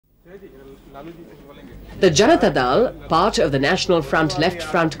The Janata Dal, part of the National Front Left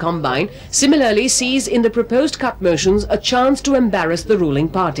Front Combine, similarly sees in the proposed cut motions a chance to embarrass the ruling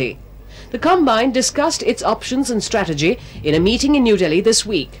party. The Combine discussed its options and strategy in a meeting in New Delhi this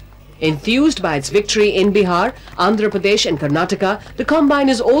week. Enthused by its victory in Bihar, Andhra Pradesh and Karnataka, the Combine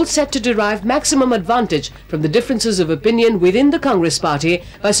is all set to derive maximum advantage from the differences of opinion within the Congress party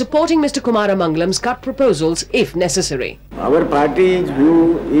by supporting Mr. Kumara Mangalam's cut proposals if necessary. Our party's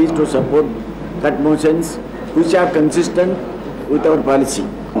view is to support cut motions which are consistent with our policy.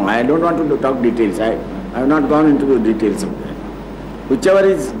 I don't want to talk details. I have not gone into the details of that. Whichever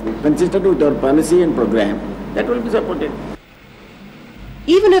is consistent with our policy and program, that will be supported.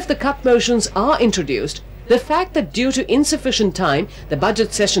 Even if the cut motions are introduced, the fact that due to insufficient time, the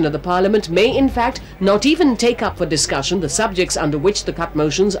budget session of the Parliament may in fact not even take up for discussion the subjects under which the cut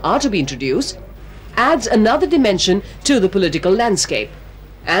motions are to be introduced, adds another dimension to the political landscape.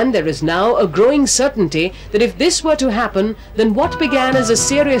 And there is now a growing certainty that if this were to happen, then what began as a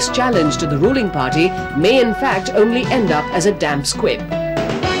serious challenge to the ruling party may in fact only end up as a damp squib.